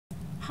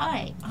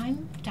Hi,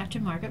 I'm Dr.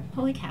 Margaret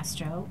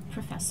Policastro,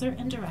 Professor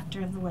and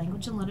Director of the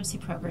Language and Literacy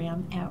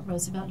Program at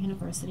Roosevelt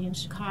University in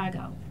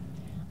Chicago.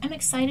 I'm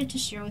excited to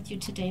share with you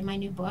today my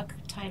new book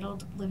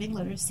titled Living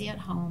Literacy at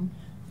Home,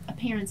 A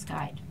Parent's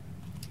Guide.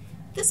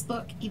 This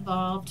book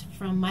evolved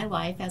from my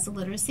life as a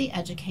literacy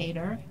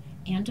educator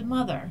and a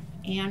mother,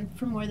 and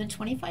for more than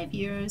 25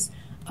 years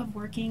of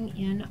working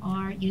in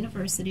our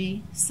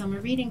university summer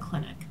reading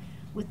clinic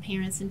with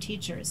parents and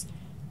teachers.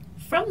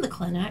 From the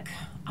clinic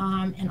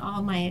and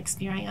all my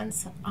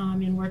experience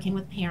in working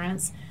with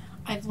parents,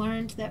 I've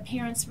learned that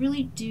parents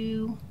really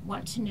do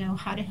want to know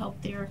how to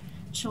help their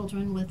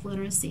children with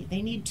literacy.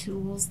 They need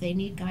tools, they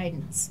need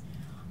guidance.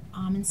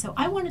 And so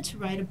I wanted to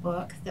write a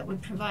book that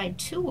would provide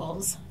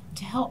tools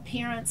to help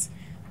parents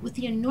with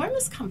the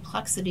enormous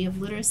complexity of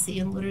literacy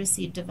and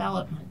literacy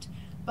development,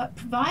 but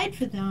provide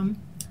for them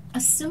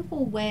a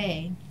simple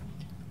way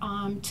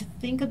to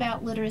think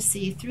about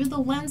literacy through the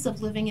lens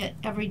of living it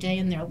every day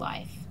in their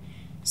life.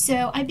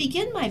 So I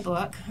begin my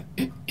book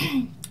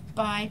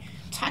by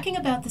talking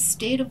about the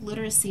state of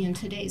literacy in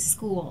today's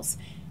schools.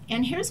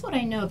 And here's what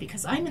I know,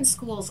 because I'm in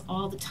schools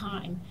all the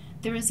time.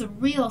 There is a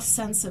real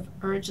sense of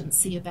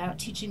urgency about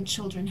teaching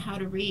children how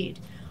to read.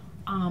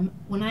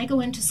 When I go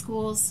into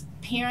schools,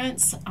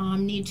 parents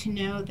need to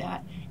know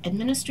that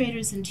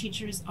administrators and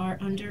teachers are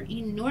under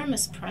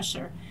enormous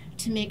pressure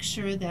to make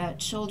sure that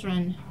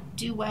children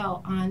do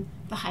well on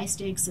the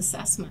high-stakes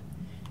assessment.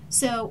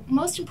 So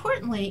most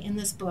importantly in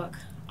this book,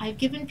 I've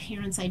given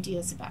parents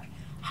ideas about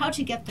how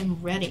to get them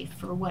ready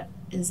for what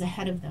is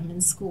ahead of them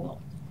in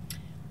school.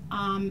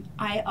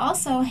 I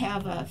also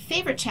have a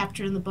favorite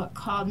chapter in the book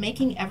called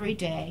Making Every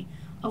Day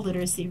a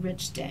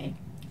Literacy-Rich Day.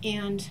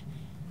 And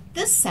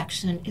this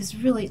section is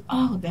really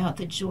all about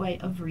the joy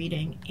of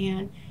reading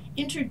and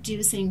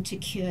introducing to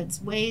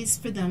kids ways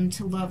for them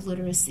to love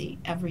literacy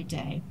every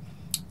day.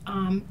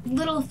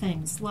 Little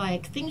things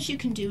like things you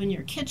can do in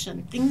your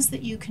kitchen, things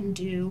that you can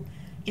do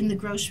in the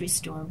grocery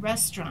store,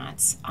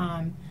 restaurants,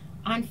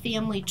 on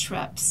family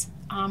trips,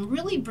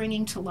 really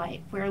bringing to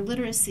light where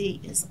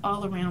literacy is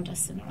all around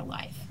us in our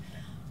life.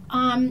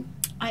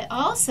 I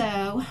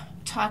also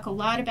talk a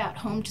lot about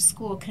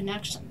home-to-school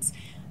connections,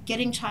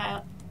 getting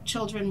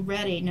children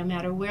ready no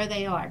matter where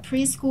they are,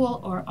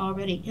 preschool or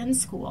already in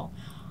school.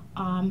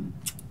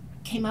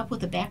 Came up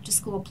with a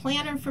back-to-school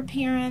planner for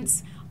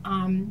parents,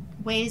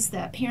 ways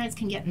that parents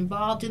can get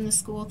involved in the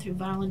school through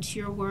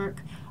volunteer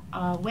work,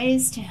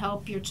 ways to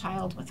help your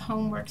child with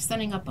homework,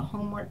 setting up a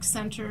homework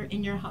center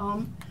in your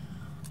home,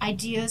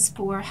 ideas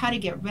for how to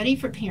get ready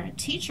for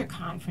parent-teacher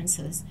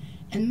conferences,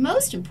 and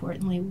most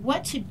importantly,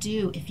 what to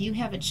do if you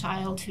have a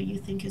child who you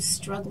think is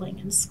struggling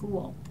in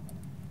school.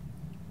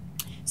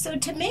 So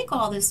to make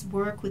all this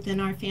work within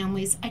our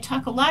families, I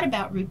talk a lot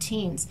about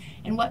routines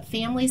and what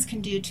families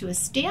can do to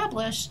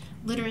establish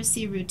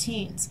literacy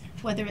routines,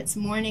 whether it's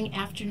morning,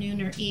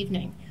 afternoon, or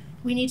evening.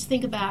 We need to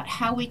think about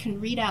how we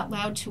can read out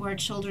loud to our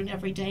children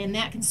every day, and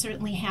that can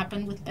certainly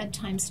happen with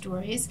bedtime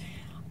stories.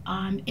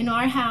 In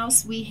our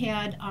house, we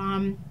had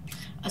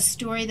a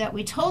story that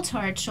we told to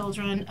our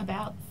children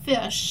about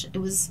fish. It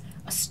was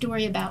a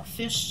story about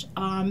fish,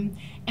 and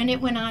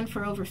it went on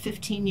for over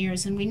 15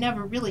 years, and we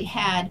never really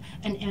had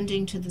an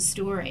ending to the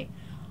story.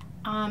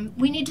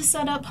 We need to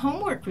set up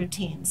homework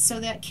routines so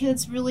that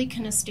kids really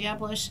can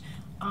establish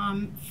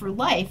for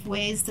life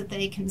ways that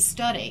they can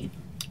study.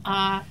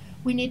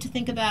 We need to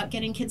think about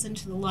getting kids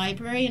into the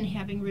library and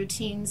having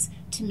routines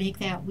to make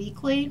that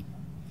weekly.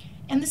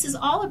 And this is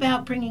all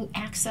about bringing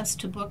access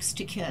to books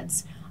to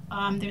kids.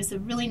 There's a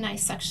really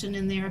nice section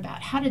in there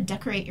about how to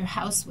decorate your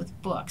house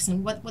with books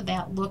and what would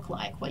that look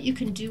like, what you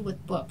can do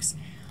with books.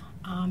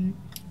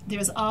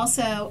 There's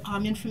also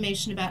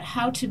information about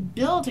how to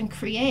build and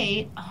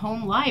create a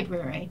home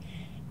library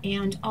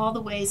and all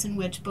the ways in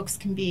which books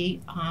can be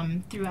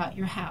throughout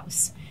your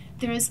house.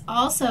 There is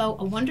also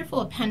a wonderful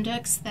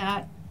appendix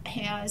that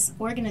has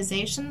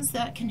organizations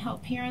that can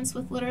help parents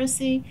with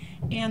literacy,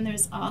 and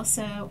there's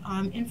also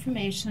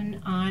information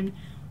on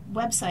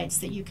websites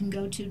that you can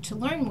go to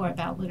learn more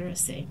about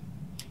literacy.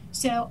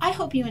 So I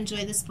hope you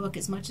enjoy this book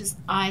as much as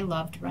I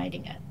loved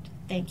writing it.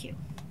 Thank you.